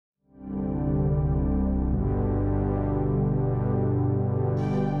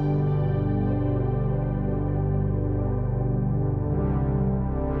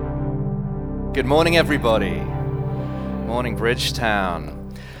morning, everybody. Morning,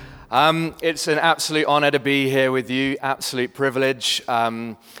 Bridgetown. It's an absolute honor to be here with you, absolute privilege.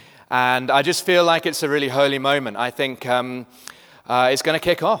 And I just feel like it's a really holy moment. I think it's going to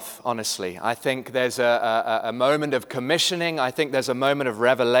kick off, honestly. I think there's a moment of commissioning. I think there's a moment of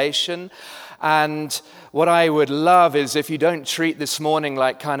revelation. And what I would love is if you don't treat this morning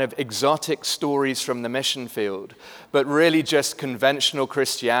like kind of exotic stories from the mission field, but really just conventional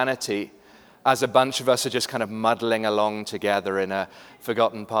Christianity, as a bunch of us are just kind of muddling along together in a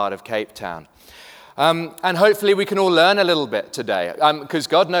forgotten part of Cape Town. And hopefully we can all learn a little bit today, because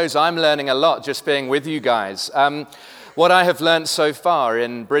God knows I'm learning a lot just being with you guys. What I have learned so far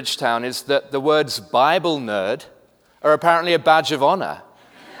in Bridgetown is that the words Bible nerd are apparently a badge of honor.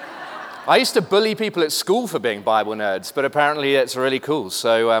 I used to bully people at school for being Bible nerds, but apparently it's really cool,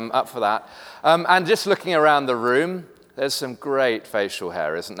 so up for that. And just looking around the room, there's some great facial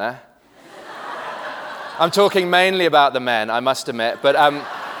hair, isn't there? I'm talking mainly about the men, I must admit, but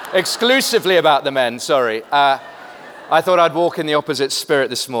exclusively about the men, sorry. I thought I'd walk in the opposite spirit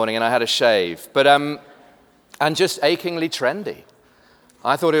this morning, and I had a shave, but and just achingly trendy.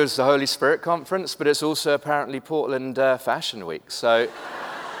 I thought it was the Holy Spirit Conference, but it's also apparently Portland Fashion Week, so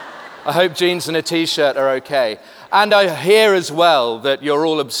I hope jeans and a t-shirt are okay. And I hear as well that you're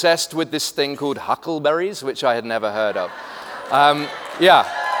all obsessed with this thing called huckleberries, which I had never heard of.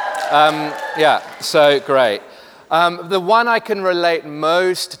 So great. The one I can relate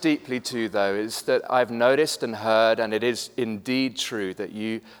most deeply to, though, is that I've noticed and heard, and it is indeed true, that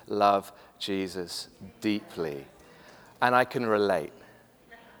you love Jesus deeply. And I can relate.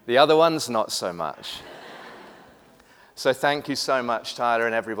 The other ones, not so much. So thank you so much, Tyler,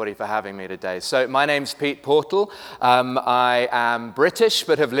 and everybody for having me today. So my name's Pete Portal. I am British,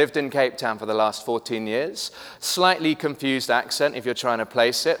 but have lived in Cape Town for the last 14 years. Slightly confused accent, if you're trying to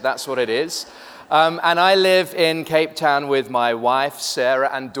place it. That's what it is. And I live in Cape Town with my wife, Sarah,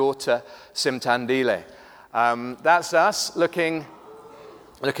 and daughter, Simtandile. That's us, looking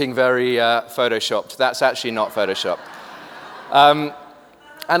very photoshopped. That's actually not photoshopped.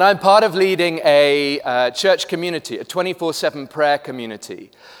 And I'm part of leading a church community, a 24/7 prayer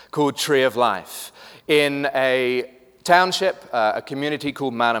community called Tree of Life in a township, a community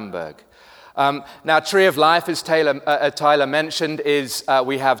called Manenberg. Now, Tree of Life, as Tyler mentioned,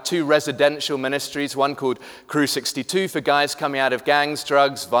 we have two residential ministries, one called Crew 62 for guys coming out of gangs,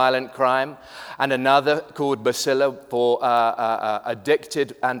 drugs, violent crime, and another called Bacilla for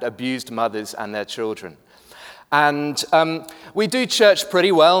addicted and abused mothers and their children. And we do church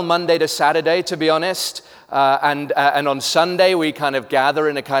pretty well, Monday to Saturday, to be honest. And on Sunday, we kind of gather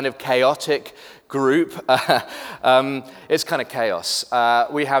in a kind of chaotic group. It's kind of chaos.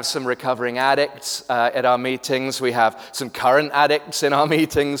 We have some recovering addicts at our meetings. We have some current addicts in our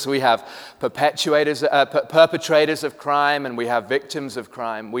meetings. We have perpetrators of crime, and we have victims of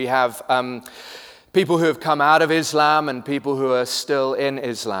crime. We have people who have come out of Islam and people who are still in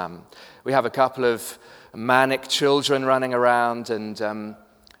Islam. We have a couple of manic children running around, and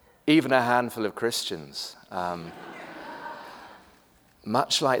even a handful of Christians.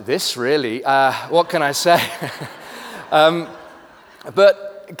 Much like this, really. What can I say?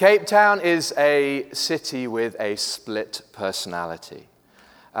 But Cape Town is a city with a split personality.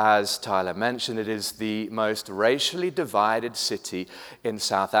 As Tyler mentioned, it is the most racially divided city in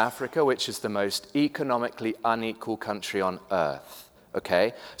South Africa, which is the most economically unequal country on earth.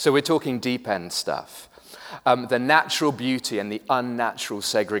 Okay? So we're talking deep end stuff. The natural beauty and the unnatural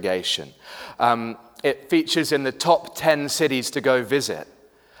segregation. It features in the top 10 cities to go visit,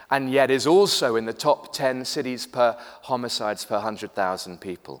 and yet is also in the top 10 cities per homicides per 100,000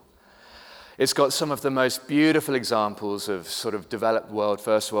 people. It's got some of the most beautiful examples of sort of developed world,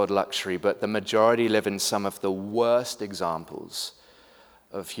 first world luxury, but the majority live in some of the worst examples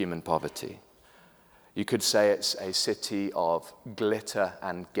of human poverty. You could say it's a city of glitter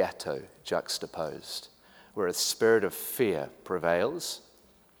and ghetto juxtaposed, where a spirit of fear prevails.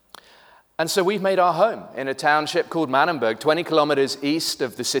 And so we've made our home in a township called Manenberg, 20 kilometers east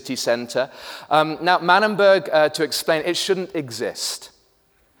of the city center. Now, Manenberg, to explain, it shouldn't exist.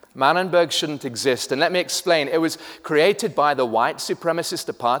 Manenberg shouldn't exist. And let me explain. It was created by the white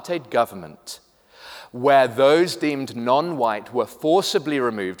supremacist apartheid government, where those deemed non-white were forcibly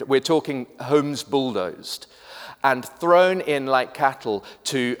removed. We're talking homes bulldozed and thrown in like cattle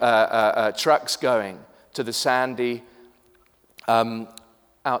to trucks going to the sandy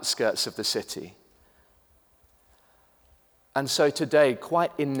outskirts of the city. And so today,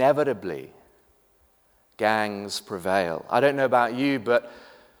 quite inevitably, gangs prevail. I don't know about you, but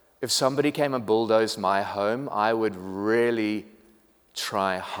if somebody came and bulldozed my home, I would really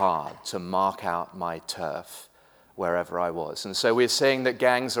try hard to mark out my turf wherever I was. And so we're saying that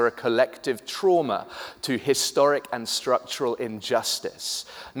gangs are a collective trauma to historic and structural injustice,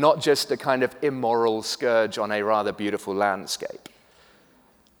 not just a kind of immoral scourge on a rather beautiful landscape.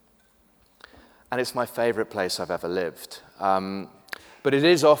 And it's my favorite place I've ever lived. But it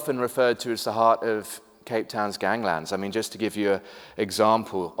is often referred to as the heart of Cape Town's ganglands. I mean, just to give you an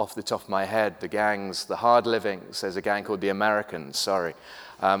example off the top of my head, the gangs, the hard livings, there's a gang called the Americans,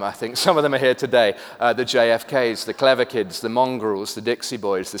 I think some of them are here today. The JFKs, the Clever Kids, the Mongrels, the Dixie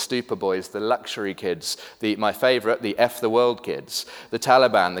Boys, the Stupor Boys, the Luxury Kids, my favorite, the F the World Kids, the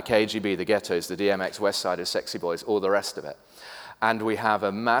Taliban, the KGB, the Ghettos, the DMX, Westsiders, Sexy Boys, all the rest of it. And we have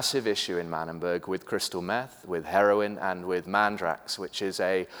a massive issue in Manenberg with crystal meth, with heroin, and with Mandrax, which is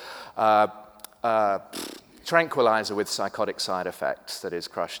a tranquilizer with psychotic side effects that is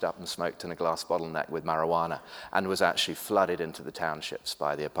crushed up and smoked in a glass bottleneck with marijuana and was actually flooded into the townships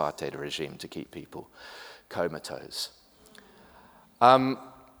by the apartheid regime to keep people comatose. I've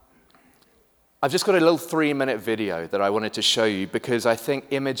just got a little 3-minute video that I wanted to show you because I think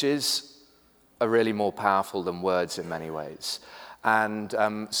images are really more powerful than words in many ways. And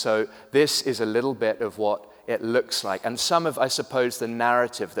so this is a little bit of what it looks like, and some of, I suppose, the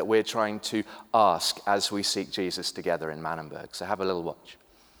narrative that we're trying to ask as we seek Jesus together in Manenberg. So have a little watch.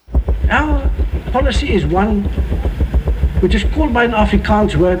 Our policy is one which is called by an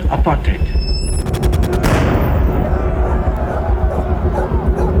Afrikaans word apartheid.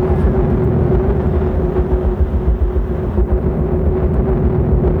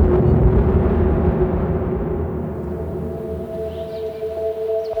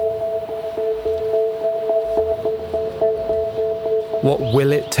 What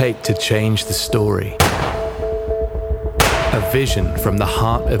will it take to change the story? A vision from the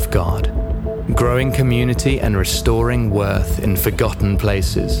heart of God, growing community and restoring worth in forgotten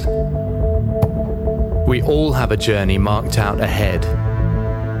places. We all have a journey marked out ahead.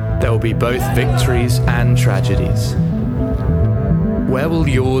 There will be both victories and tragedies. Where will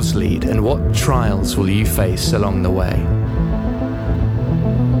yours lead, and what trials will you face along the way?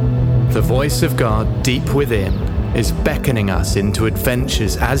 The voice of God deep within is beckoning us into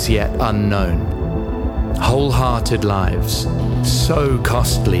adventures as yet unknown. Wholehearted lives, so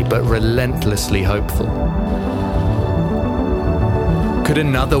costly but relentlessly hopeful. Could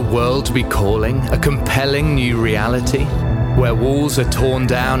another world be calling, a compelling new reality, where walls are torn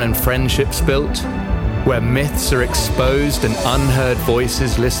down and friendships built, where myths are exposed and unheard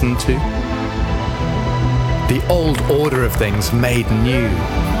voices listened to? The old order of things made new.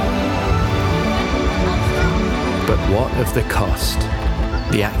 But what of the cost,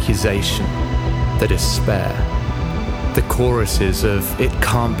 the accusation, the despair, the choruses of "it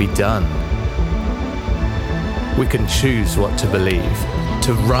can't be done"? We can choose what to believe,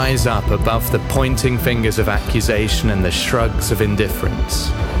 to rise up above the pointing fingers of accusation and the shrugs of indifference.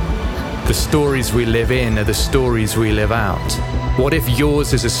 The stories we live in are the stories we live out. What if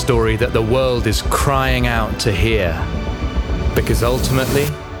yours is a story that the world is crying out to hear? Because ultimately,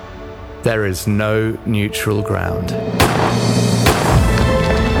 there is no neutral ground.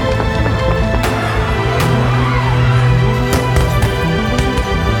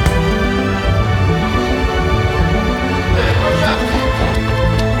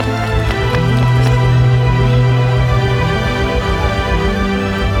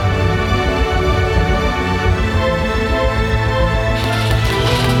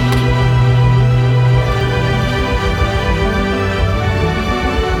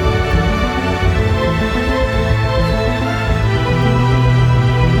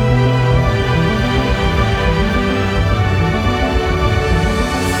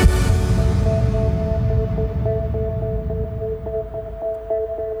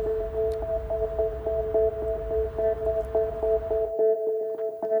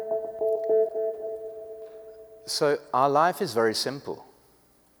 So our life is very simple.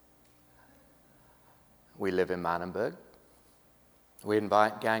 We live in Manenberg. We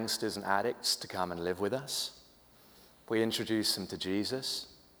invite gangsters and addicts to come and live with us. We introduce them to Jesus.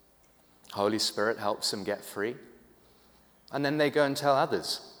 Holy Spirit helps them get free. And then they go and tell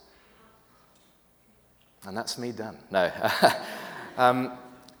others. And that's me done. No.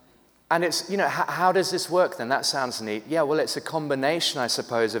 And it's, how does this work then? That sounds neat. Yeah, well, it's a combination, I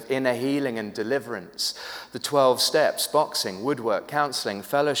suppose, of inner healing and deliverance. The 12 steps, boxing, woodwork, counseling,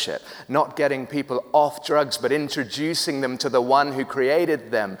 fellowship, not getting people off drugs, but introducing them to the one who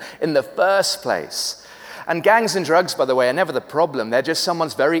created them in the first place. And gangs and drugs, by the way, are never the problem. They're just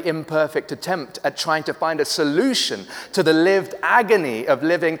someone's very imperfect attempt at trying to find a solution to the lived agony of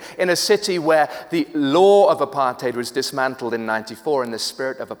living in a city where the law of apartheid was dismantled in 94 and the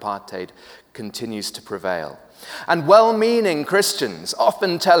spirit of apartheid continues to prevail. And well-meaning Christians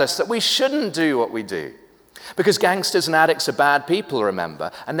often tell us that we shouldn't do what we do because gangsters and addicts are bad people, remember,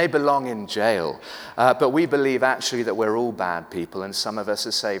 and they belong in jail. But we believe actually that we're all bad people and some of us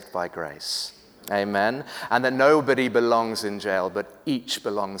are saved by grace. Amen? And that nobody belongs in jail, but each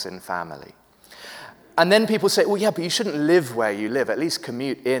belongs in family. And then people say, well, yeah, but you shouldn't live where you live. At least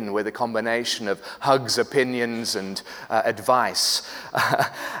commute in with a combination of hugs, opinions, and advice.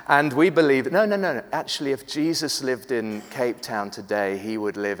 And we believe, no. Actually, if Jesus lived in Cape Town today, he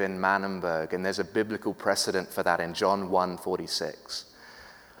would live in Manenberg. And there's a biblical precedent for that in John 1:46.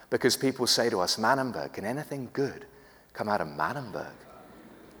 Because people say to us, Manenberg, can anything good come out of Manenberg?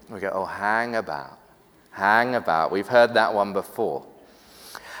 We go, oh, hang about. We've heard that one before.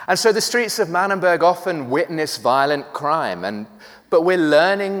 And so the streets of Manenberg often witness violent crime, but we're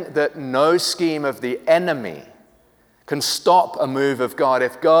learning that no scheme of the enemy can stop a move of God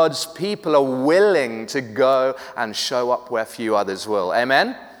if God's people are willing to go and show up where few others will.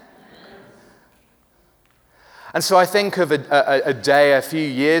 Amen? And so I think of a day a few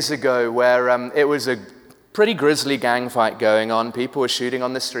years ago where it was a pretty grisly gang fight going on. People were shooting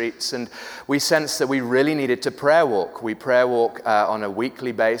on the streets, and we sensed that we really needed to prayer walk. We prayer walk on a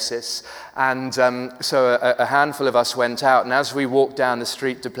weekly basis, and so a handful of us went out, and as we walked down the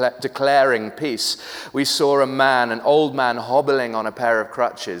street declaring peace, we saw an old man hobbling on a pair of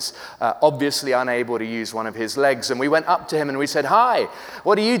crutches, obviously unable to use one of his legs, and we went up to him and we said, "Hi,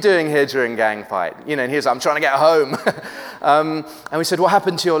 what are you doing here during gang fight?" And he was like, "I'm trying to get home." And we said, "What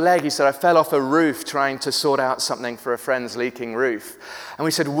happened to your leg?" He said, "I fell off a roof trying to sort out something for a friend's leaking roof." And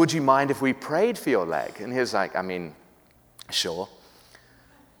we said, "Would you mind if we prayed for your leg?" And he was like, sure.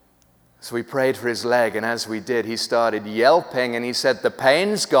 So we prayed for his leg, and as we did, he started yelping, and he said, "The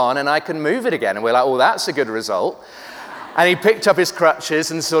pain's gone, and I can move it again." And we're like, "Well, that's a good result." And he picked up his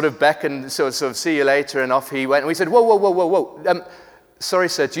crutches and sort of beckoned, sort of "See you later," and off he went. And we said, Whoa. "Sorry,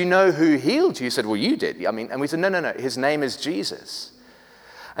 sir, do you know who healed you?" He said, "Well, you did." And we said, No, his name is Jesus.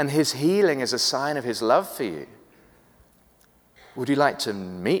 And his healing is a sign of his love for you. Would you like to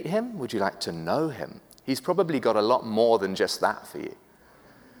meet him? Would you like to know him? He's probably got a lot more than just that for you.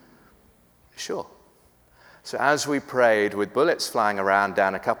 Sure. So as we prayed, with bullets flying around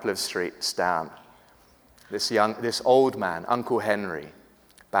down a couple of streets down, this old man, Uncle Henry,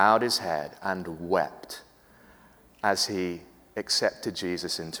 bowed his head and wept as he accepted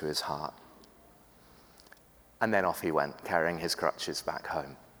Jesus into his heart. And then off he went, carrying his crutches back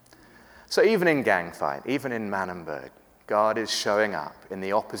home. So even in gang fight, even in Manenberg, God is showing up in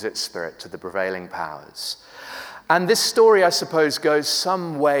the opposite spirit to the prevailing powers. And this story, I suppose, goes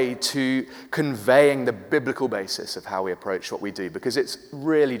some way to conveying the biblical basis of how we approach what we do, because it's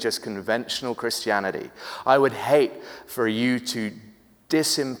really just conventional Christianity. I would hate for you to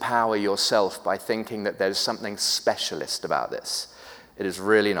disempower yourself by thinking that there's something specialist about this. It is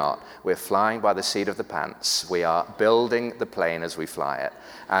really not. We're flying by the seat of the pants. We are building the plane as we fly it,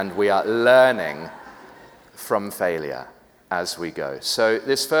 and we are learning from failure as we go. So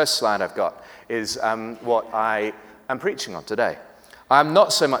this first slide I've got is what I am preaching on today. I'm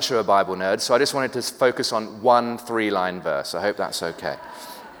not so much of a Bible nerd, so I just wanted to focus on one 3-line verse. I hope that's okay.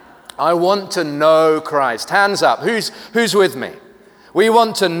 I want to know Christ. Hands up. Who's with me? We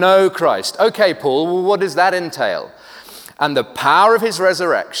want to know Christ. Okay, Paul, well, what does that entail? And the power of his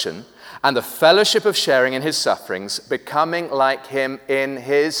resurrection and the fellowship of sharing in his sufferings, becoming like him in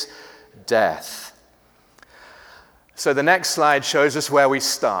his death. So the next slide shows us where we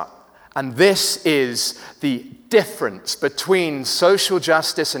start. And this is the difference between social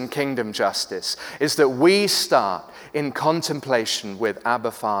justice and kingdom justice, is that we start in contemplation with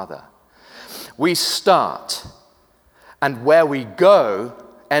Abba Father. We start, and where we go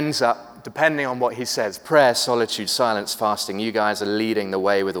ends up, depending on what he says, prayer, solitude, silence, fasting. You guys are leading the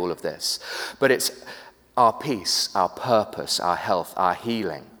way with all of this. But it's our peace, our purpose, our health, our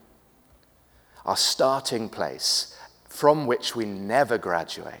healing, our starting place from which we never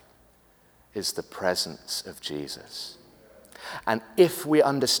graduate is the presence of Jesus. And if we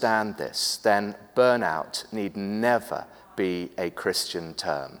understand this, then burnout need never be a Christian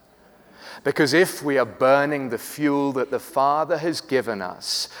term. Because if we are burning the fuel that the Father has given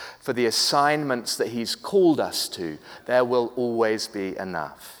us for the assignments that he's called us to, there will always be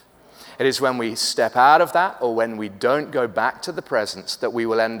enough. It is when we step out of that, or when we don't go back to the presence, that we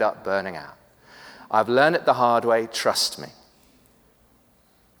will end up burning out. I've learned it the hard way, trust me.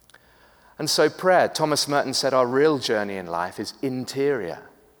 And so prayer, Thomas Merton said, our real journey in life is interior.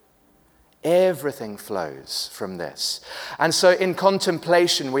 Everything flows from this. And so in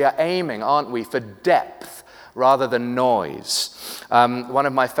contemplation, we are aiming, aren't we, for depth rather than noise. One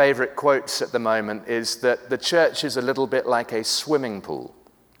of my favorite quotes at the moment is that the church is a little bit like a swimming pool.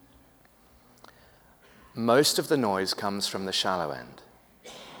 Most of the noise comes from the shallow end.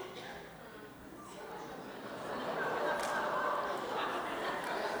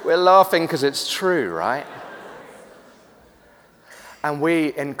 We're laughing because it's true, right? And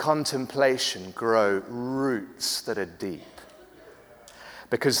we, in contemplation, grow roots that are deep.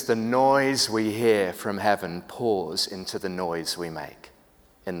 Because the noise we hear from heaven pours into the noise we make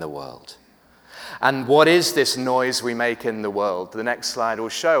in the world. And what is this noise we make in the world? The next slide will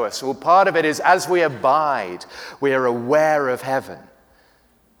show us. Well, part of it is as we abide, we are aware of heaven.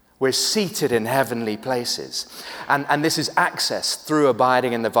 We're seated in heavenly places. And this is access through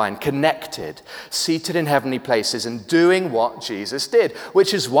abiding in the vine, connected, seated in heavenly places and doing what Jesus did,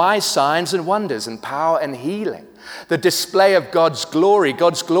 which is why signs and wonders and power and healing, the display of God's glory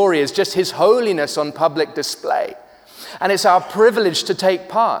is just his holiness on public display. And it's our privilege to take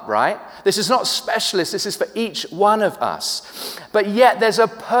part, right? This is not specialist, this is for each one of us. But yet there's a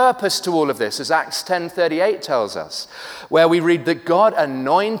purpose to all of this, as Acts 10:38 tells us, where we read that God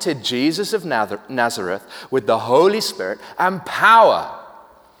anointed Jesus of Nazareth with the Holy Spirit and power.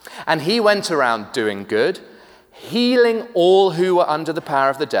 And he went around doing good, healing all who were under the power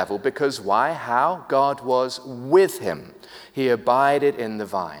of the devil, because why? How? God was with him. He abided in the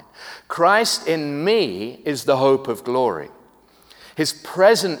vine. Christ in me is the hope of glory. His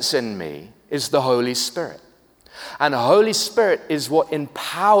presence in me is the Holy Spirit. And the Holy Spirit is what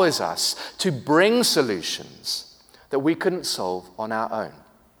empowers us to bring solutions that we couldn't solve on our own.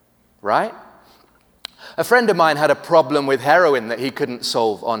 Right? A friend of mine had a problem with heroin that he couldn't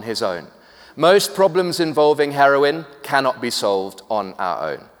solve on his own. Most problems involving heroin cannot be solved on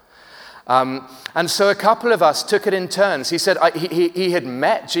our own. And so a couple of us took it in turns. He said he had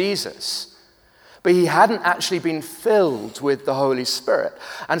met Jesus, but he hadn't actually been filled with the Holy Spirit.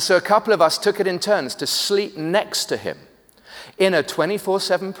 And so a couple of us took it in turns to sleep next to him in a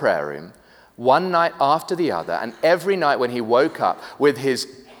 24/7 prayer room, one night after the other. And every night when he woke up with his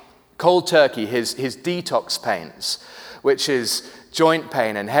cold turkey, his detox pains, which is joint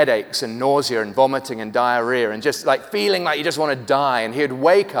pain and headaches and nausea and vomiting and diarrhea and just like feeling like you just want to die. And he would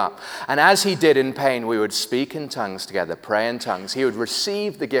wake up, and as he did in pain, we would speak in tongues together, pray in tongues. He would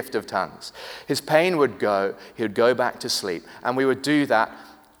receive the gift of tongues. His pain would go, he would go back to sleep. And we would do that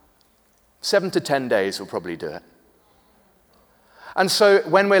 7 to 10 days will probably do it. And so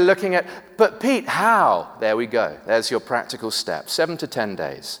when we're looking at, but Pete, how? There we go. There's your practical step. 7 to 10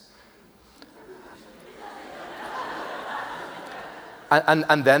 days.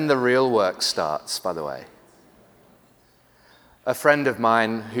 And then the real work starts, by the way. A friend of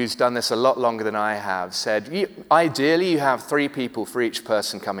mine who's done this a lot longer than I have said, ideally you have 3 people for each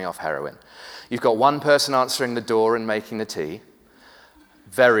person coming off heroin. You've got one person answering the door and making the tea.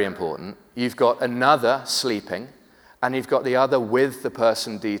 Very important. You've got another sleeping, and you've got the other with the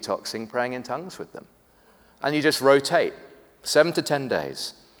person detoxing, praying in tongues with them. And you just rotate, 7 to 10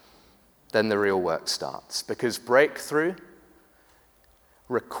 days. Then the real work starts. Because breakthrough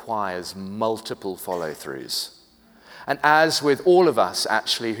requires multiple follow-throughs. And as with all of us,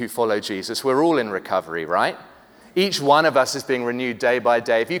 actually, who follow Jesus, we're all in recovery, right? Each one of us is being renewed day by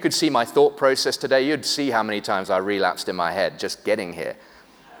day. If you could see my thought process today, you'd see how many times I relapsed in my head just getting here.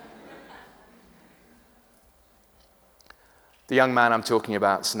 The young man I'm talking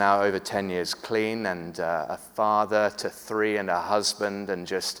about is now over 10 years clean and a father to 3 and a husband and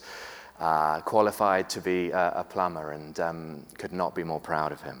just qualified to be a plumber, and could not be more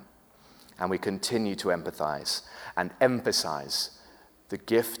proud of him. And we continue to empathize and emphasize the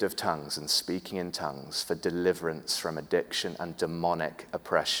gift of tongues and speaking in tongues for deliverance from addiction and demonic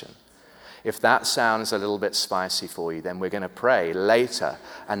oppression. If that sounds a little bit spicy for you, then we're going to pray later,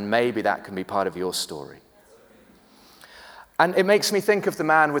 and maybe that can be part of your story. And it makes me think of the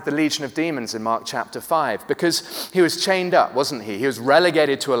man with the legion of demons in Mark chapter 5, because he was chained up, wasn't he? He was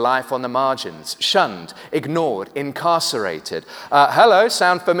relegated to a life on the margins, shunned, ignored, incarcerated. Hello,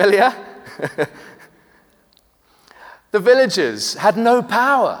 sound familiar? The villagers had no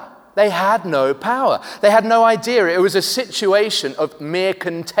power. They had no power. They had no idea. It was a situation of mere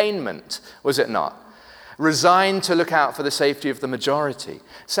containment, was it not? Resigned to look out for the safety of the majority.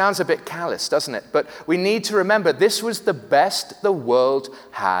 Sounds a bit callous, doesn't it? But we need to remember this was the best the world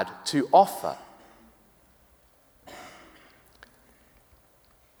had to offer.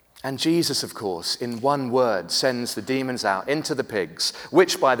 And Jesus, of course, in one word, sends the demons out into the pigs,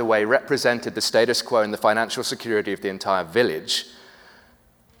 which, by the way, represented the status quo and the financial security of the entire village.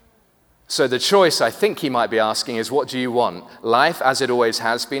 So the choice I think he might be asking is, what do you want? Life as it always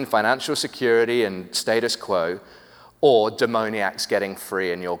has been, financial security and status quo, or demoniacs getting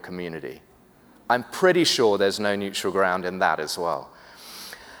free in your community? I'm pretty sure there's no neutral ground in that as well.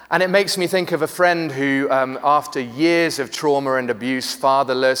 And it makes me think of a friend who, after years of trauma and abuse,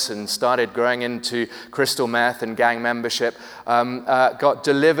 fatherless, and started growing into crystal meth and gang membership, got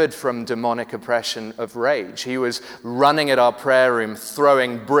delivered from demonic oppression of rage. He was running at our prayer room,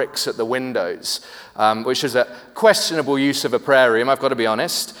 throwing bricks at the windows, which is a questionable use of a prayer room, I've got to be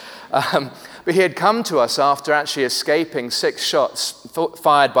honest. But he had come to us after actually escaping 6 shots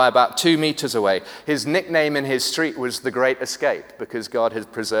fired by about 2 meters away. His nickname in his street was the Great Escape because God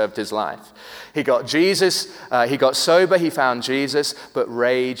had preserved his life. He got Jesus, he got sober, he found Jesus, but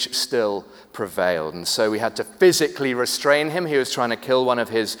rage still prevailed. And so we had to physically restrain him. He was trying to kill one of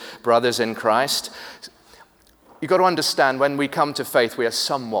his brothers in Christ. You've got to understand, when we come to faith, we are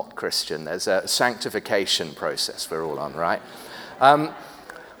somewhat Christian. There's a sanctification process we're all on, right?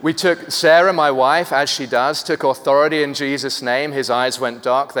 We took Sarah, my wife, as she does, took authority in Jesus' name. His eyes went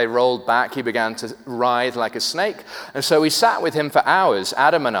dark, they rolled back, he began to writhe like a snake. And so we sat with him for hours,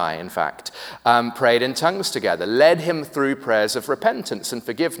 Adam and I, in fact, prayed in tongues together, led him through prayers of repentance and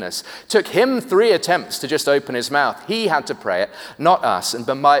forgiveness. Took him 3 attempts to just open his mouth. He had to pray it, not us. And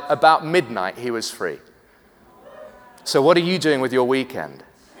by about midnight, he was free. So what are you doing with your weekend?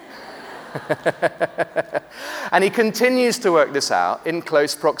 And he continues to work this out in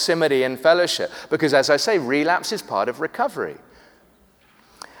close proximity and fellowship because, as I say, relapse is part of recovery.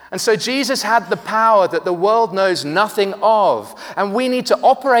 And so Jesus had the power that the world knows nothing of, and we need to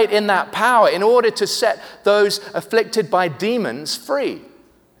operate in that power in order to set those afflicted by demons free.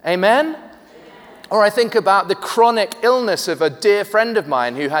 Amen? Or I think about the chronic illness of a dear friend of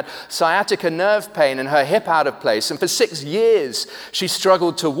mine who had sciatica nerve pain and her hip out of place, and for 6 years she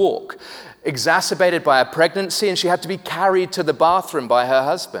struggled to walk, exacerbated by a pregnancy, and she had to be carried to the bathroom by her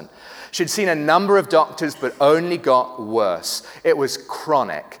husband. She'd seen a number of doctors, but only got worse. It was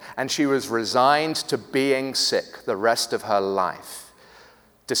chronic, and she was resigned to being sick the rest of her life.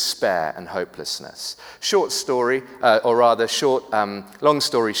 Despair and hopelessness. Long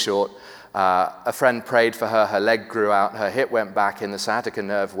story short, a friend prayed for her, her leg grew out, her hip went back in, the sciatica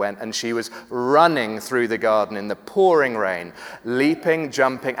nerve went, and she was running through the garden in the pouring rain, leaping,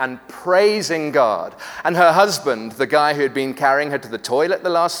 jumping, and praising God. And her husband, the guy who had been carrying her to the toilet the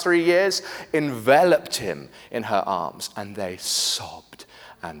last 3 years, enveloped him in her arms, and they sobbed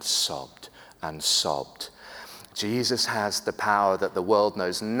and sobbed and sobbed. Jesus has the power that the world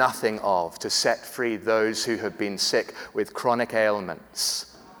knows nothing of to set free those who have been sick with chronic ailments.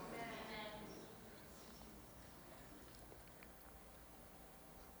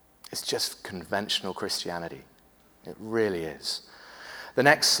 It's just conventional Christianity. It really is. The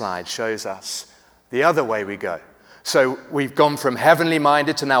next slide shows us the other way we go. So we've gone from heavenly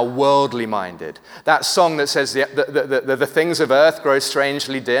minded to now worldly minded. That song that says the things of earth grow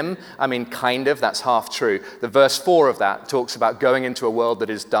strangely dim, I mean, kind of, that's half true. The verse 4 of that talks about going into a world that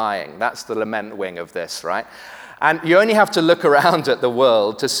is dying. That's the lament wing of this, right? And you only have to look around at the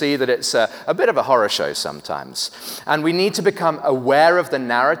world to see that it's a bit of a horror show sometimes. And we need to become aware of the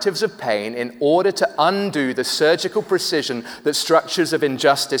narratives of pain in order to undo the surgical precision that structures of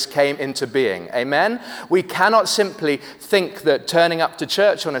injustice came into being. Amen? We cannot simply think that turning up to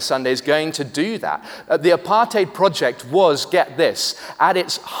church on a Sunday is going to do that. The Apartheid Project was, get this, at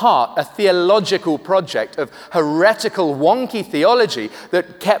its heart, a theological project of heretical, wonky theology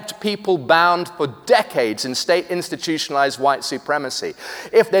that kept people bound for decades in state institutionalized white supremacy.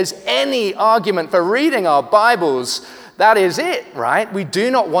 If there's any argument for reading our Bibles, that is it, right? We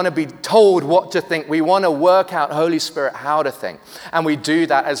do not want to be told what to think. We want to work out, Holy Spirit, how to think. And we do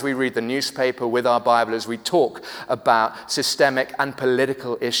that as we read the newspaper with our Bible, as we talk about systemic and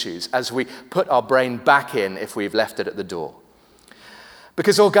political issues, as we put our brain back in if we've left it at the door.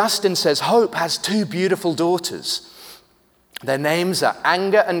 Because Augustine says hope has 2 beautiful daughters. Their names are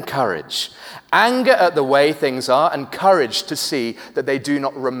anger and courage. Anger at the way things are, and courage to see that they do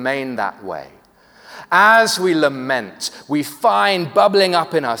not remain that way. As we lament, we find bubbling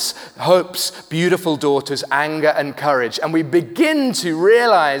up in us hope's beautiful daughters, anger and courage. And we begin to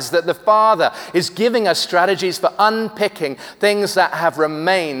realize that the Father is giving us strategies for unpicking things that have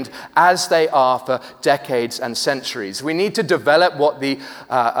remained as they are for decades and centuries. We need to develop what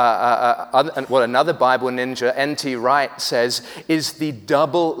another Bible ninja, N.T. Wright, says is the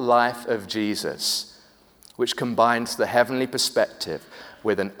double life of Jesus, which combines the heavenly perspective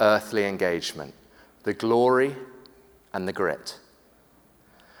with an earthly engagement, the glory and the grit.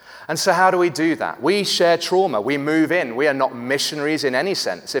 And so how do we do that? We share trauma. We move in. We are not missionaries in any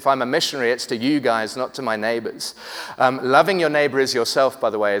sense. If I'm a missionary, it's to you guys, not to my neighbors. Loving your neighbor as yourself, by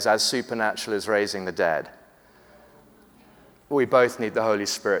the way, is as supernatural as raising the dead. We both need the Holy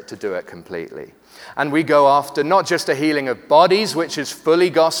Spirit to do it completely. And we go after not just a healing of bodies, which is fully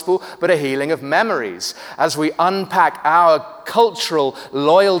gospel, but a healing of memories as we unpack our cultural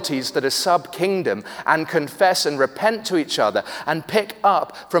loyalties that are sub-kingdom and confess and repent to each other and pick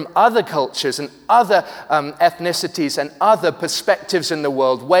up from other cultures and other ethnicities and other perspectives in the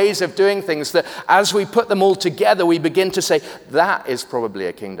world, ways of doing things that as we put them all together, we begin to say, that is probably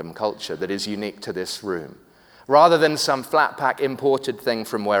a kingdom culture that is unique to this room, rather than some flat-pack imported thing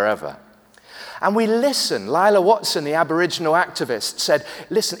from wherever. And we listen. Lila Watson, the Aboriginal activist, said,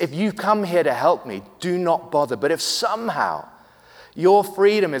 listen, if you come here to help me, do not bother. But if somehow your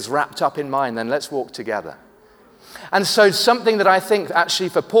freedom is wrapped up in mine, then let's walk together. And so something that I think actually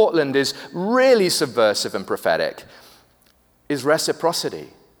for Portland is really subversive and prophetic is reciprocity.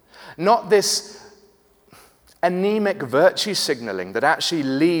 Not this anemic virtue signaling that actually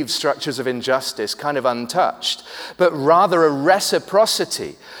leaves structures of injustice kind of untouched, but rather a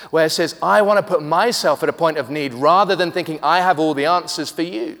reciprocity where it says, I want to put myself at a point of need rather than thinking I have all the answers for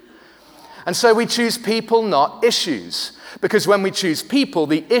you. And so we choose people, not issues, because when we choose people,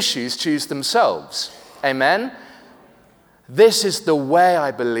 the issues choose themselves. Amen? This is the way,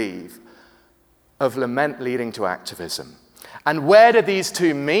 I believe, of lament leading to activism. And where do these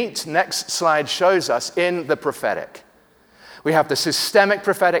two meet? Next slide shows us in the prophetic. We have the systemic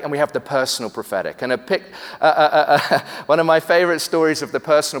prophetic and we have the personal prophetic. And one of my favorite stories of the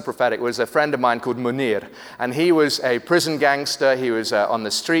personal prophetic was a friend of mine called Munir. And he was a prison gangster. He was on the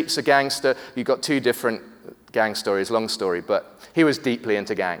streets a gangster. You got two different gang stories, long story, but he was deeply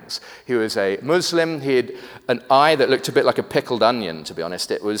into gangs. He was a Muslim. He had an eye that looked a bit like a pickled onion, to be honest.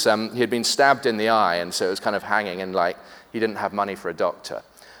 It was he had been stabbed in the eye, and so it was kind of hanging, and like he didn't have money for a doctor.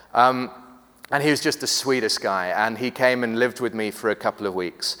 And he was just the sweetest guy, and he came and lived with me for a couple of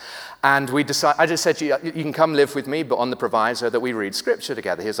weeks. And I just said to you, you can come live with me, but on the proviso that we read scripture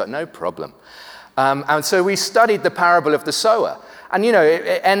together. He was like, no problem. And so we studied the parable of the sower. And, you know,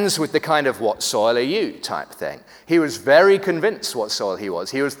 it ends with the kind of what soil are you type thing. He was very convinced what soil he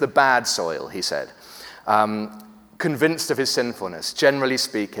was. He was the bad soil, he said. Convinced of his sinfulness. Generally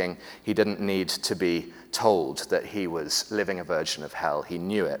speaking, he didn't need to be told that he was living a version of hell. He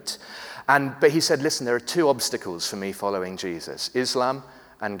knew it. But he said, listen, there are two obstacles for me following Jesus, Islam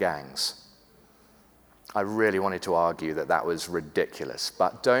and gangs. I really wanted to argue that that was ridiculous,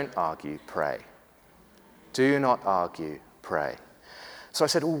 but don't argue, pray. Do not argue, pray. So I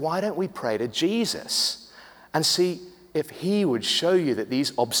said, well, why don't we pray to Jesus and see if he would show you that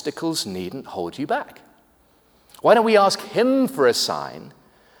these obstacles needn't hold you back? Why don't we ask him for a sign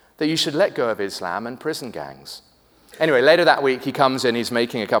that you should let go of Islam and prison gangs? Anyway, later that week, he comes in, he's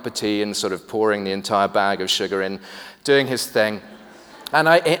making a cup of tea and sort of pouring the entire bag of sugar in, doing his thing.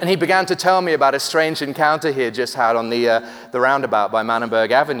 And he began to tell me about a strange encounter he had just had on the roundabout by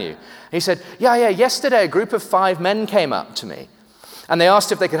Manenberg Avenue. He said, yesterday a group of 5 men came up to me. And they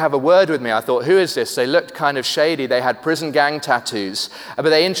asked if they could have a word with me. I thought, who is this? They looked kind of shady. They had prison gang tattoos. But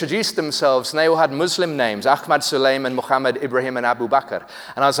they introduced themselves, and they all had Muslim names, Ahmad, Suleiman, Muhammad, Ibrahim, and Abu Bakr.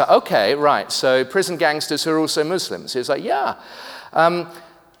 And I was like, okay, right, so prison gangsters who are also Muslims. He was like, yeah.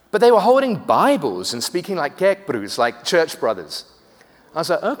 But they were holding Bibles and speaking like kerkbroers, like church brothers. I was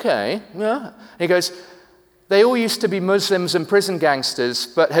like, okay, yeah. And he goes, they all used to be Muslims and prison gangsters,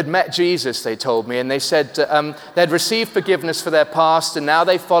 but had met Jesus, they told me, and they said they'd received forgiveness for their past, and now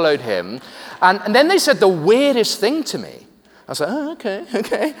they followed him. And then they said the weirdest thing to me. I was like, oh,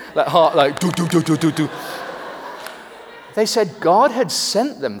 okay. Like heart, like, do. They said God had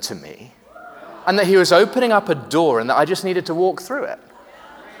sent them to me, and that he was opening up a door, and that I just needed to walk through it.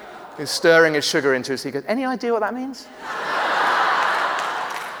 He was stirring his sugar into his tea. He goes, any idea what that means?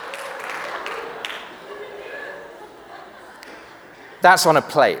 That's on a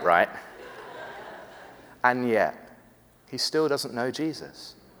plate, right? And yet, he still doesn't know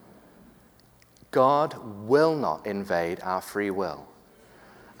Jesus. God will not invade our free will.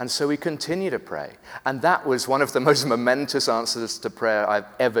 And so we continue to pray. And that was one of the most momentous answers to prayer I've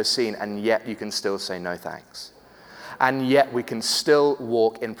ever seen. And yet you can still say no thanks. And yet we can still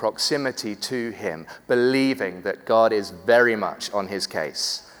walk in proximity to him, believing that God is very much on his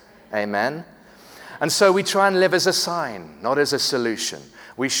case. Amen? And so we try and live as a sign, not as a solution.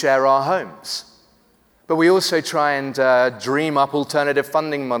 We share our homes. But we also try and dream up alternative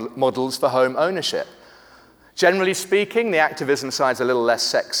funding models for home ownership. Generally speaking, the activism side's a little less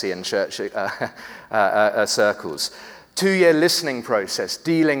sexy in church circles. 2-year listening process,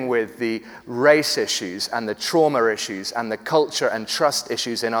 dealing with the race issues and the trauma issues and the culture and trust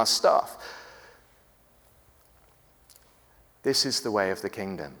issues in our staff. This is the way of the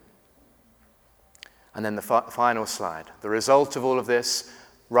kingdom. And then the final slide. The result of all of this,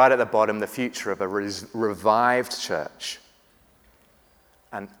 right at the bottom, the future of a revived church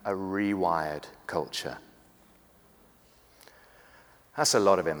and a rewired culture. That's a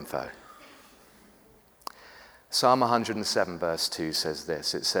lot of info. Psalm 107 verse 2 says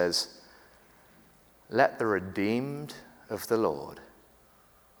this. It says, "Let the redeemed of the Lord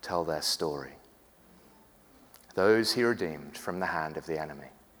tell their story. Those he redeemed from the hand of the enemy."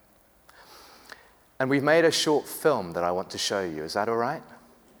 And we've made a short film that I want to show you. Is that all right?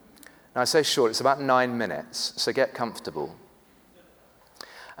 Now I say short, it's about 9 minutes, so get comfortable.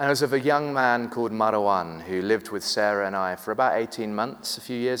 And it was of a young man called Marwan who lived with Sarah and I for about 18 months a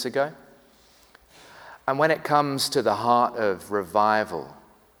few years ago. And when it comes to the heart of revival,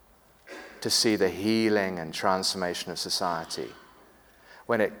 to see the healing and transformation of society,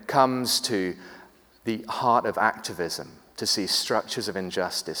 when it comes to the heart of activism, to see structures of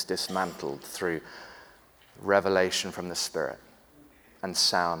injustice dismantled through revelation from the Spirit and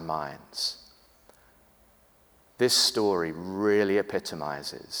sound minds, this story really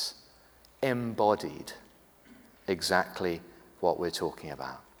epitomizes, embodied, exactly what we're talking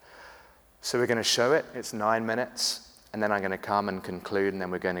about. So we're going to show it. It's 9 minutes, and then I'm going to come and conclude, and then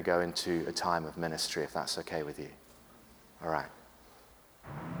we're going to go into a time of ministry, if that's okay with you. All right.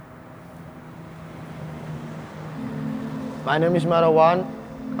 My name is Marwan.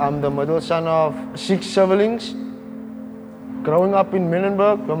 I'm the middle son of 6 siblings. Growing up in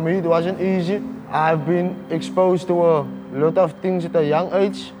Muhlenberg, for me it wasn't easy. I've been exposed to a lot of things at a young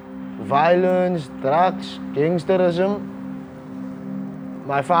age. Violence, drugs, gangsterism.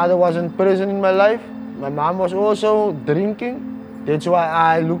 My father wasn't present in my life. My mom was also drinking. That's why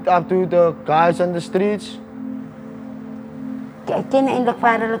I looked up to the guys on the streets. Ik ken eindelijk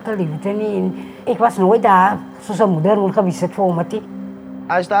vaderlijke liefde niet en ik was nooit daar zoals een moeder wil geweest het voor me.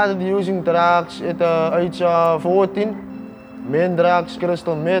 I started using drugs at the age of 14. Main drugs,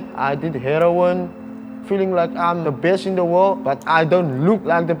 crystal meth. I did heroin, feeling like I'm the best in the world, but I don't look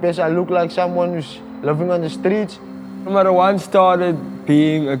like the best. I look like someone who's living on the streets. Marwan started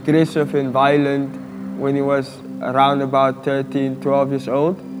being aggressive and violent when he was around about 13, 12 years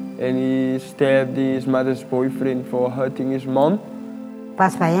old. And he stabbed his mother's boyfriend for hurting his mom.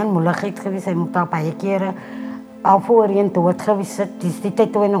 Was bij hem moeilijkheid geweest. Hij moet al paar keren al voorheen dood geweest. Dus die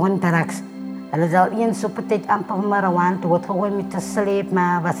tijd toen we nog in drugs. Hij is al eens op een tijd amper Marwan doodgegooid met de sleep.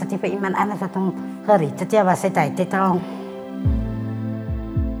 Maar was het niet voor iemand anders dat hem gered het? Ja, was het tijd al.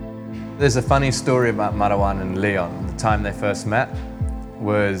 There's a funny story about Marwan and Leon. The time they first met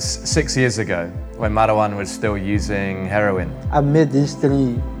was 6 years ago, when Marwan was still using heroin. I met these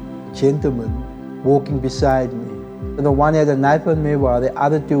 3 gentlemen walking beside me. The one had a knife on me while the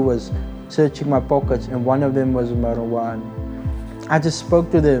other 2 was searching my pockets, and one of them was Marwan. I just spoke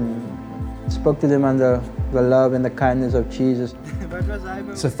to them under the love and the kindness of Jesus.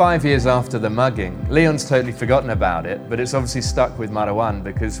 So 5 years after the mugging, Leon's totally forgotten about it, but it's obviously stuck with Marwan,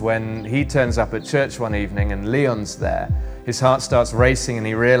 because when he turns up at church one evening and Leon's there, his heart starts racing and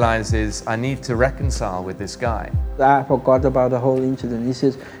he realizes, I need to reconcile with this guy. I forgot about the whole incident. He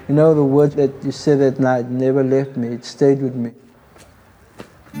says, you know, the word that you said that night never left me, it stayed with me.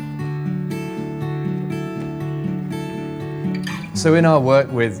 So in our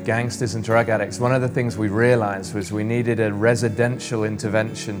work with gangsters and drug addicts, one of the things we realized was we needed a residential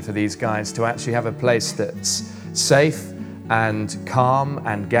intervention for these guys to actually have a place that's safe and calm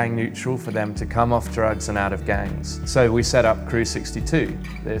and gang neutral for them to come off drugs and out of gangs. So we set up Crew 62,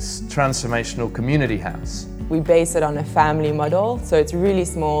 this transformational community house. We base it on a family model, so it's really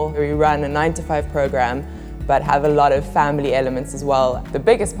small. We run a 9-to-5 program, but have a lot of family elements as well. The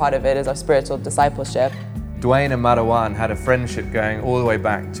biggest part of it is our spiritual discipleship. Dwayne and Marwan had a friendship going all the way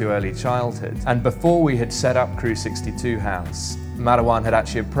back to early childhood. And before we had set up Crew 62 House, Marwan had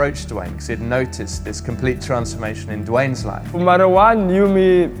actually approached Dwayne because he'd noticed this complete transformation in Dwayne's life. Marwan knew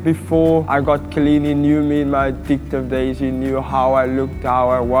me before I got clean. He knew me in my addictive days. He knew how I looked, how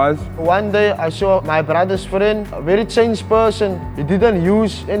I was. One day I saw my brother's friend, a very changed person. He didn't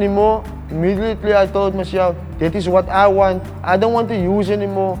use anymore. Immediately I told myself, that is what I want. I don't want to use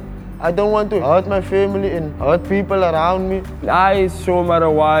anymore. I don't want to hurt my family and hurt people around me. I saw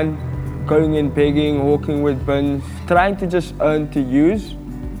Marwan going and begging, walking with bins, trying to just earn to use.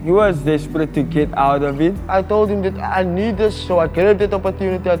 He was desperate to get out of it. I told him that I need this, so I grabbed that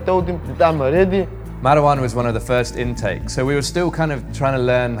opportunity. I told him that I'm ready Marwan was one of the first intakes, so we were still kind of trying to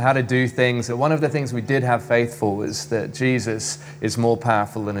learn how to do things. And one of the things we did have faith for was that Jesus is more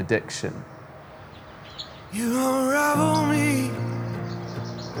powerful than addiction. It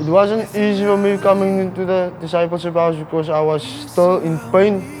wasn't easy for me coming into the discipleship house because I was still in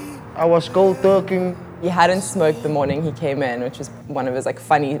pain. I was cold turkey. He hadn't smoked the morning he came in, which was one of his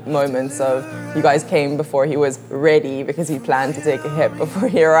funny moments of you guys came before he was ready because he planned to take a hit before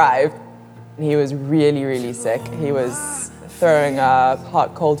he arrived. He was really, really sick. He was throwing up,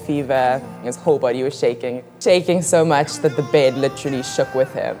 hot, cold fever. His whole body was shaking so much that the bed literally shook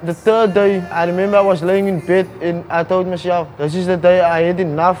with him. The third day, I remember I was laying in bed and I told myself, this is the day I had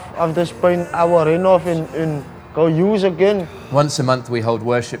enough of this pain. I will run off and go use again. Once a month we hold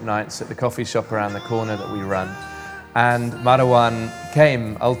worship nights at the coffee shop around the corner that we run. And Marwan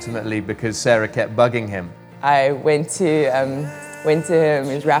came ultimately because Sarah kept bugging him. I went to him,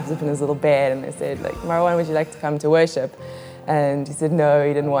 he was wrapped up in his little bed, and I said, Marwan, would you like to come to worship? And he said no,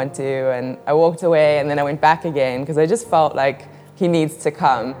 he didn't want to. And I walked away, and then I went back again because I just felt like he needs to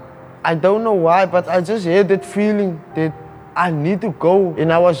come. I don't know why, but I just had that feeling that I need to go.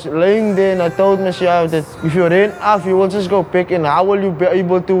 And I was laying there and I told myself that if you ran off, you will just go back, and how will you be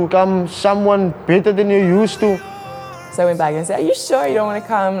able to become someone better than you used to? So I went back and said, are you sure you don't want to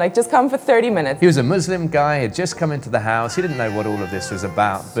come? Just come for 30 minutes. He was a Muslim guy, he had just come into the house. He didn't know what all of this was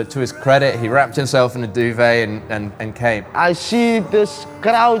about. But to his credit, he wrapped himself in a duvet and came. I see this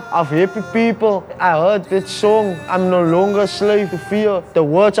crowd of happy people. I heard that song, I'm no longer a slave to fear. The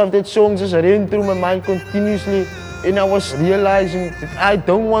words of that song just ran through my mind continuously. And I was realizing that I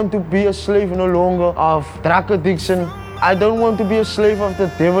don't want to be a slave no longer of drug addiction. I don't want to be a slave of the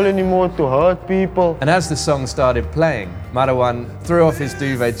devil anymore to hurt people. And as the song started playing, Marwan threw off his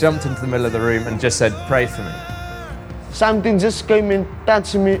duvet, jumped into the middle of the room and just said, pray for me. Something just came and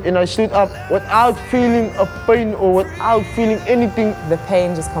touched me and I stood up without feeling a pain or without feeling anything. The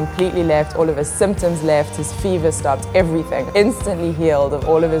pain just completely left, all of his symptoms left, his fever stopped, everything. Instantly healed of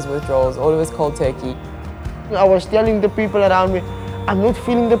all of his withdrawals, all of his cold turkey. I was telling the people around me, I'm not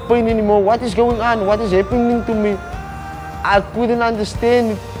feeling the pain anymore. What is going on? What is happening to me? I couldn't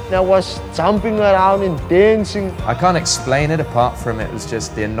understand it. I was jumping around and dancing. I can't explain it apart from it was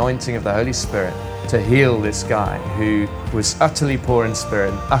just the anointing of the Holy Spirit to heal this guy who was utterly poor in spirit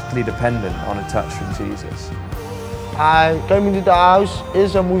and utterly dependent on a touch from Jesus. I came into the house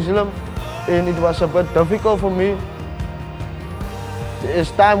as a Muslim and it was a bit difficult for me. As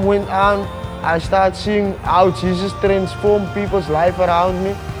time went on, I started seeing how Jesus transformed people's life around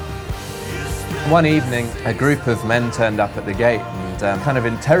me. One evening, a group of men turned up at the gate and kind of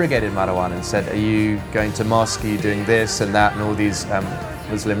interrogated Marwan and said, are you going to mosque, are you doing this and that and all these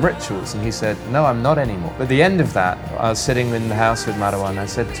Muslim rituals? And he said, no, I'm not anymore. At the end of that, I was sitting in the house with Marwan. I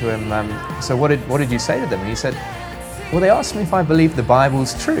said to him, so what did you say to them? And he said, well, they asked me if I believe the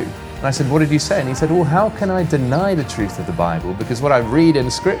Bible's true. And I said, what did you say? And he said, well, how can I deny the truth of the Bible? Because what I read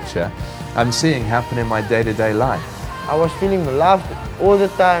in Scripture, I'm seeing happen in my day-to-day life. I was feeling loved all the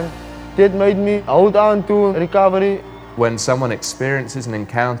time. That made me hold on to recovery. When someone experiences and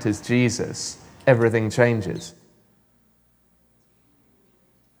encounters Jesus, everything changes.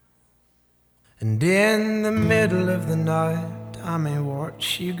 And in the middle of the night, I may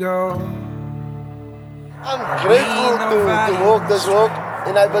watch you go. I'm grateful to walk this walk,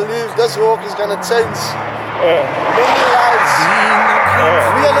 and I believe this walk is going to change many lives.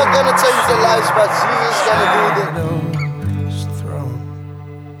 We are not going to change the lives, but Jesus is going to do that.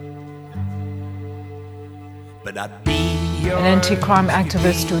 An anti-crime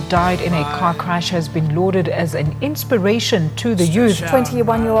activist who died in a car crash has been lauded as an inspiration to the youth.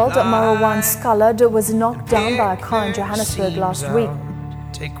 21-year-old Marwan Scullard was knocked down by a car in Johannesburg last week.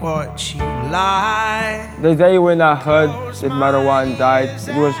 The day when I heard that Marwan died,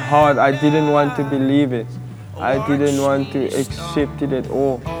 it was hard. I didn't want to believe it. I didn't want to accept it at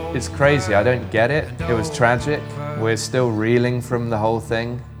all. It's crazy, I don't get it. It was tragic. We're still reeling from the whole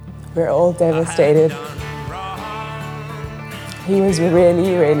thing. We're all devastated. He was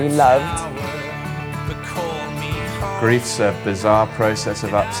really, really loved. Grief's a bizarre process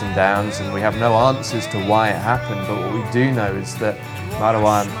of ups and downs, and we have no answers to why it happened, but what we do know is that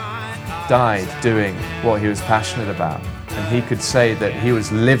Marwan died doing what he was passionate about, and he could say that he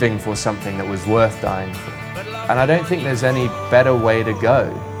was living for something that was worth dying for. And I don't think there's any better way to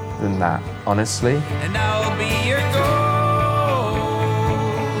go than that, honestly.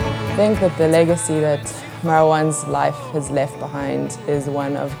 I think that the legacy that Marwan's life has left behind is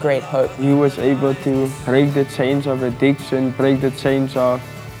one of great hope. He was able to break the chains of addiction, break the chains of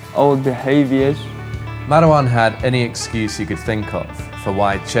old behaviors. Marwan had any excuse he could think of for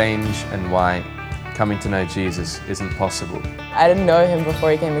why change and why coming to know Jesus isn't possible. I didn't know him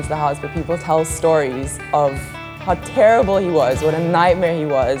before he came into the house, but people tell stories of how terrible he was, what a nightmare he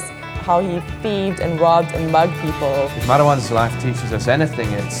was, how he thieved and robbed and mugged people. If Marawan's life teaches us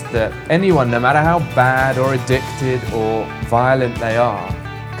anything, it's that anyone, no matter how bad or addicted or violent they are,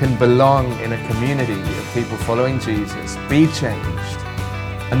 can belong in a community of people following Jesus, be changed,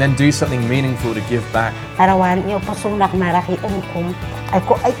 and then do something meaningful to give back. Marawan, yung pusunak maraki engkum, ay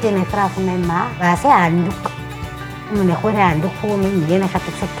ko ay tinatras na ma, kasi anduk. Muna ko na anduk po min, yan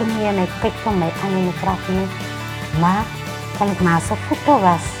nakatuksak kami yan, ay pekto may ano natras na ma, kalit masa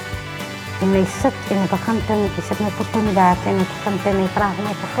futuras. May sit in the country, isip na puto ni dati, nagkakanta na ikrasa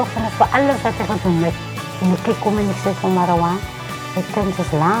na ipasok na sa alam sa ating kantumit. Inakikumanisip kong Marawan, ito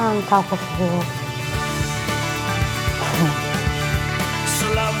sa lang, tapos siguro.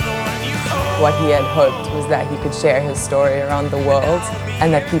 What he had hoped was that he could share his story around the world and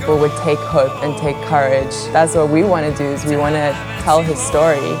that people would take hope and take courage. That's what we want to do, is we want to tell his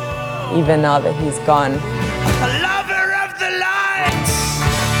story, even now that he's gone. A lover of the light.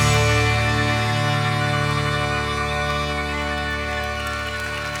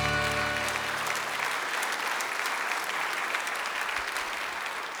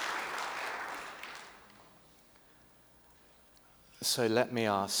 So let me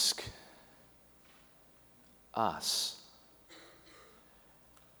ask us,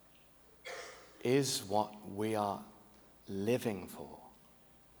 is what we are living for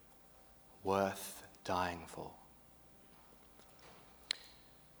worth dying for?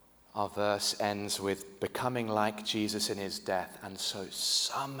 Our verse ends with becoming like Jesus in his death, and so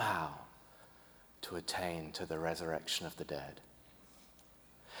somehow to attain to the resurrection of the dead.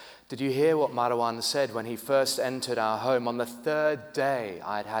 Did you hear what Marawan said when he first entered our home? On the third day,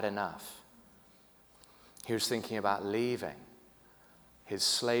 I'd had enough. He was thinking about leaving. His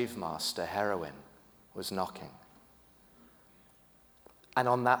slave master, heroin, was knocking. And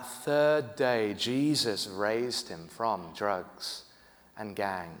on that third day, Jesus raised him from drugs and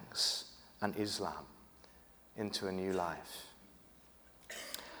gangs and Islam into a new life.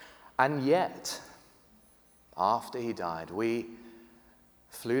 And yet, after he died, we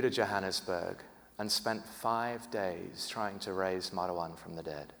flew to Johannesburg and spent 5 days trying to raise Marawan from the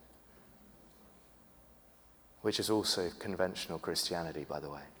dead, which is also conventional Christianity, by the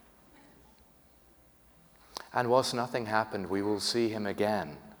way. And whilst nothing happened, we will see him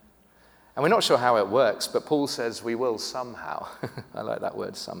again. And we're not sure how it works, but Paul says we will somehow. I like that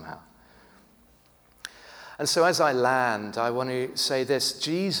word, somehow. And so as I land, I want to say this.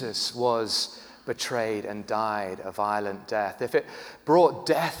 Jesus was betrayed and died a violent death. If it brought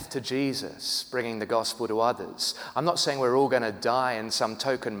death to Jesus, bringing the gospel to others, I'm not saying we're all going to die in some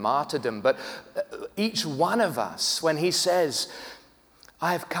token martyrdom, but each one of us, when he says,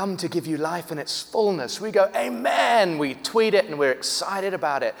 I have come to give you life in its fullness, we go, amen. We tweet it and we're excited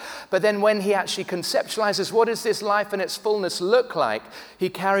about it. But then when he actually conceptualizes what does this life in its fullness look like, he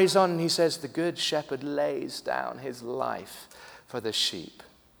carries on and he says, the good shepherd lays down his life for the sheep.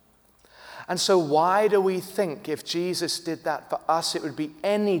 And so why do we think if Jesus did that for us, it would be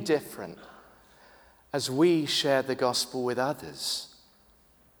any different as we share the gospel with others?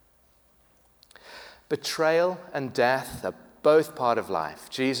 Betrayal and death are both part of life.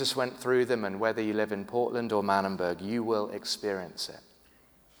 Jesus went through them, and whether you live in Portland or Manenberg, you will experience it.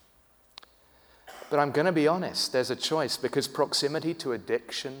 But I'm going to be honest, there's a choice, because proximity to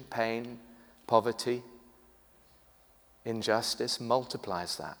addiction, pain, poverty, injustice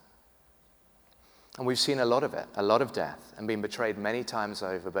multiplies that. And we've seen a lot of it, a lot of death, and been betrayed many times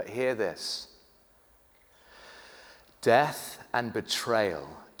over. But hear this. Death and betrayal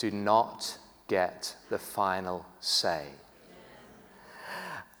do not get the final say.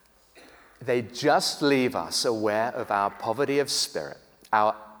 They just leave us aware of our poverty of spirit,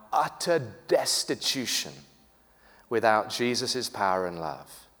 our utter destitution without Jesus' power and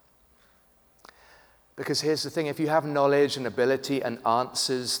love. Because here's the thing, if you have knowledge and ability and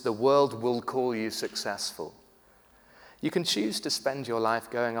answers, the world will call you successful. You can choose to spend your life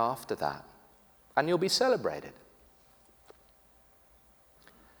going after that, and you'll be celebrated.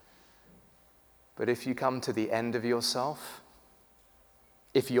 But if you come to the end of yourself,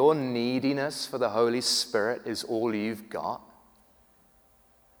 if your neediness for the Holy Spirit is all you've got,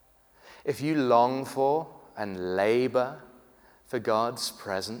 if you long for and labor for God's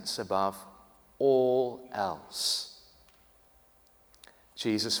presence above all else,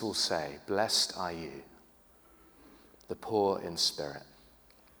 Jesus will say, blessed are you, the poor in spirit.